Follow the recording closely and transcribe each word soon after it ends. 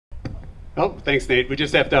Oh, thanks, Nate. We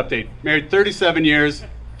just have to update. Married 37 years,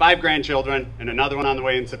 5 grandchildren, and another one on the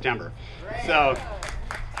way in September. So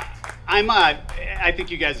I think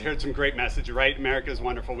you guys heard some great message, right? America is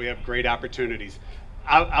wonderful. We have great opportunities.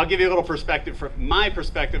 I'll give you a little perspective from my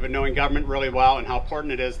perspective of knowing government really well and how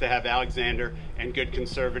important it is to have Alexander and good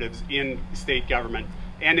conservatives in state government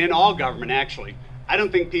and in all government, actually. I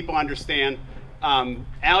don't think people understand.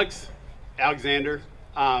 Alexander,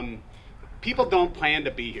 people don't plan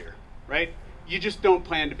to be here, right? You just don't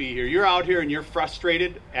plan to be here. You're out here and you're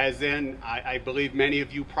frustrated, as in I believe many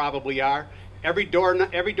of you probably are. Every door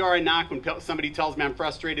I knock, when somebody tells me I'm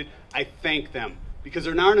frustrated, I thank them, because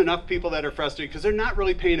there aren't enough people that are frustrated because they're not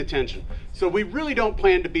really paying attention. So we really don't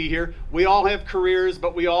plan to be here. We all have careers,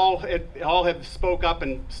 but we all have spoke up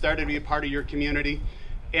and started to be a part of your community,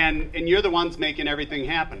 and you're the ones making everything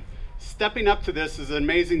happen. Stepping up to this is an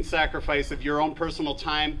amazing sacrifice of your own personal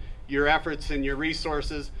time, your efforts, and your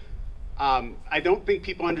resources. I don't think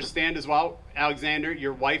people understand as well, Alexander,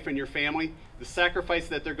 your wife and your family, the sacrifice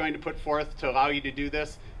that they're going to put forth to allow you to do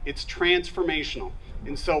this. It's transformational.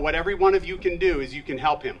 And so what every one of you can do is you can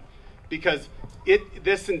help him, because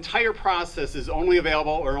this entire process is only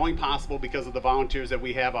available or only possible because of the volunteers that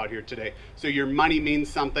we have out here today. So your money means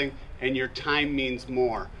something and your time means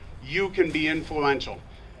more. You can be influential.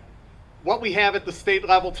 What we have at the state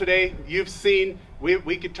level today, you've seen,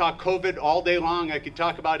 we could talk COVID all day long. I could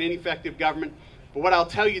talk about ineffective government. But what I'll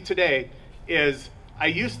tell you today is I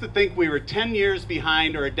used to think we were 10 years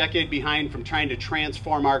behind or a decade behind from trying to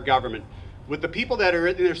transform our government. With the people that are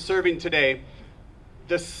in there serving today,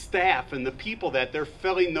 the staff and the people that they're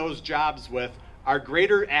filling those jobs with are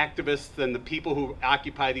greater activists than the people who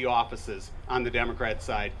occupy the offices on the Democrat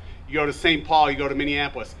side. You go to St. Paul, you go to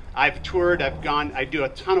Minneapolis. I've toured, I've gone, I do a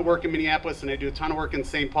ton of work in Minneapolis and I do a ton of work in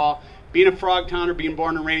St. Paul. Being a Frogtowner, being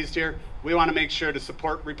born and raised here, we want to make sure to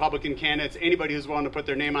support Republican candidates. Anybody who's willing to put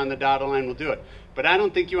their name on the dotted line will do it. But I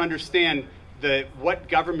don't think you understand what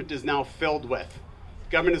government is now filled with.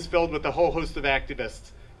 Government is filled with a whole host of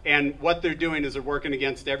activists. And what they're doing is they're working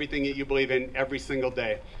against everything that you believe in every single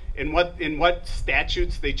day. In what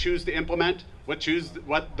statutes they choose to implement,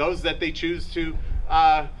 those that they choose to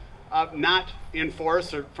not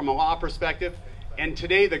enforce or from a law perspective. And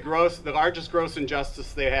today the largest gross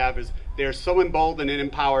injustice they have is they're so emboldened and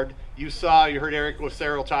empowered. You heard Eric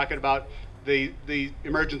Lucero talking about the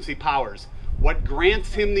emergency powers. What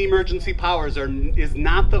grants him the emergency powers is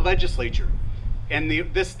not the legislature. And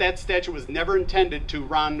that statute was never intended to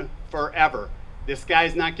run forever. This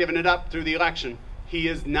guy's not giving it up through the election. He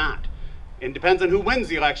is not. And depends on who wins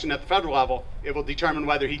the election at the federal level, it will determine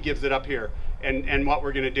whether he gives it up here and what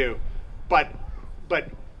we're going to do. But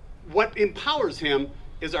what empowers him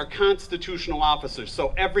is our constitutional officers.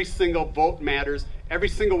 So every single vote matters. Every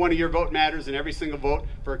single one of your vote matters, and every single vote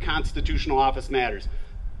for a constitutional office matters.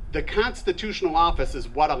 The constitutional office is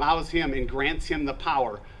what allows him and grants him the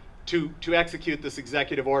power to execute this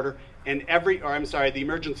executive order and the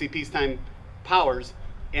emergency peacetime powers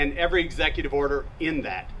and every executive order in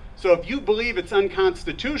that. So if you believe it's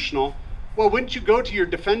unconstitutional, well, wouldn't you go to your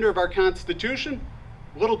defender of our Constitution?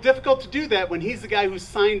 A little difficult to do that when he's the guy who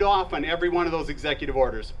signed off on every one of those executive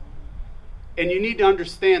orders. And you need to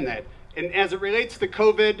understand that. And as it relates to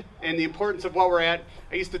COVID and the importance of what we're at,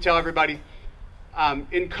 I used to tell everybody,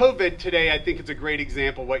 in COVID today, I think it's a great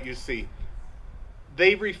example of what you see.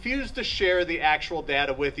 They refuse to share the actual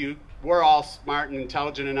data with you. We're all smart and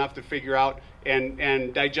intelligent enough to figure out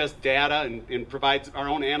and digest data and provide our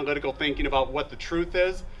own analytical thinking about what the truth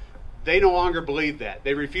is. They no longer believe that.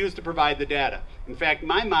 They refuse to provide the data. In fact,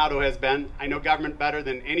 my motto has been, I know government better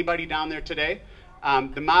than anybody down there today.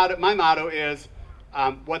 My motto is,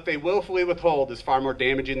 what they willfully withhold is far more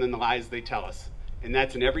damaging than the lies they tell us. And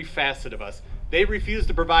that's in every facet of us. They refuse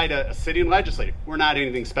to provide a sitting legislature. We're not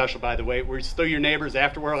anything special, by the way. We're still your neighbors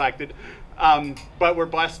after we're elected. But we're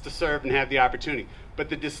blessed to serve and have the opportunity. But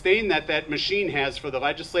the disdain that machine has for the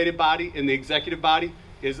legislative body and the executive body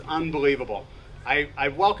is unbelievable. I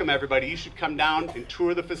welcome everybody. You should come down and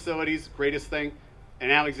tour the facilities, greatest thing.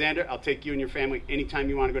 And Alexander, I'll take you and your family anytime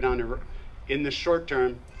you want to go down there in the short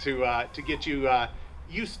term to get you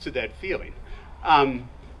used to that feeling.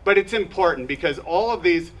 But it's important because all of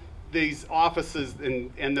these offices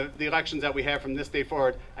and the elections that we have from this day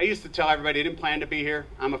forward, I used to tell everybody I didn't plan to be here.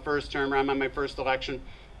 I'm a first termer, I'm on my first election.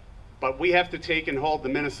 But we have to take and hold the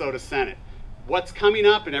Minnesota Senate. What's coming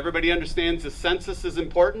up, and everybody understands the census is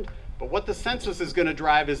important, but what the census is going to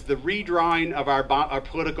drive is the redrawing of our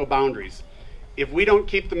political boundaries. If we don't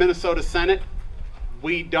keep the Minnesota Senate,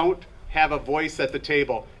 we don't have a voice at the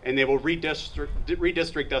table, and they will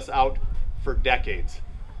redistrict us out for decades.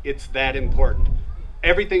 It's that important.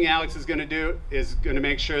 everything Alex is going to do is going to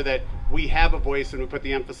make sure that we have a voice and we put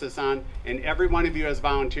the emphasis on, and every one of you as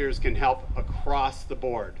volunteers can help across the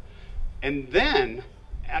board. And then,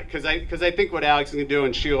 because I think what Alex is going to do,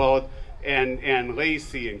 and Sheila and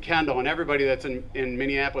Lacey and Kendall and everybody that's in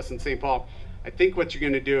Minneapolis and St. Paul, I think what you're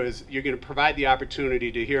going to do is you're going to provide the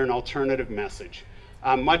opportunity to hear an alternative message.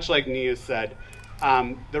 Much like Nia said,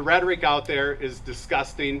 the rhetoric out there is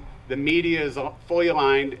disgusting. The media is fully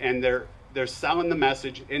aligned, and they're selling the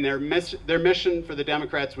message, and their mission for the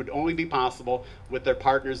Democrats would only be possible with their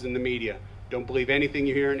partners in the media. Don't believe anything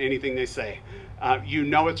you hear and anything they say. You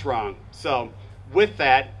know it's wrong. So with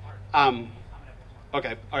that,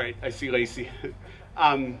 okay, all right, I see Lacey.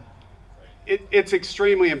 It's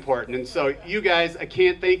extremely important, and so you guys, I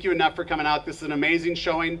can't thank you enough for coming out. This is an amazing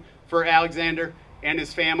showing for Alexander and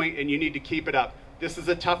his family, and you need to keep it up. This is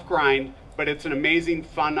a tough grind, but it's an amazing,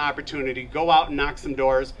 fun opportunity. Go out and knock some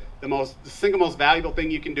doors. The single most valuable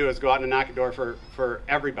thing you can do is go out and knock a door for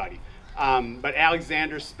everybody. But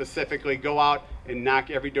Alexander specifically, go out and knock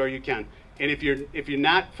every door you can. And if you're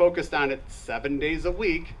not focused on it 7 days a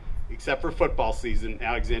week, except for football season,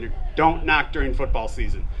 Alexander, don't knock during football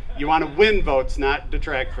season. You want to win votes, not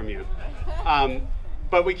detract from you.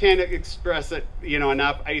 But we can't express it,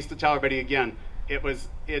 enough. I used to tell everybody again,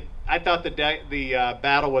 I thought the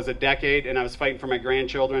battle was a decade, and I was fighting for my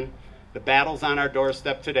grandchildren. The battle's on our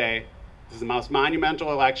doorstep today. This is the most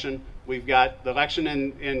monumental election. We've got the election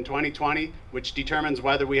in 2020, which determines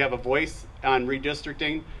whether we have a voice on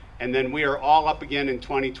redistricting, and then we are all up again in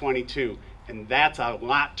 2022, and that's a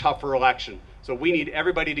lot tougher election. So we need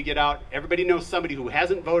everybody to get out. Everybody knows somebody who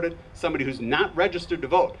hasn't voted, somebody who's not registered to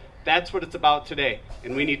vote. That's what it's about today,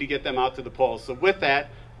 and we need to get them out to the polls. So with that,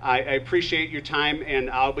 I appreciate your time, and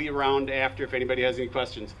I'll be around after if anybody has any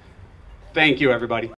questions. Thank you, everybody.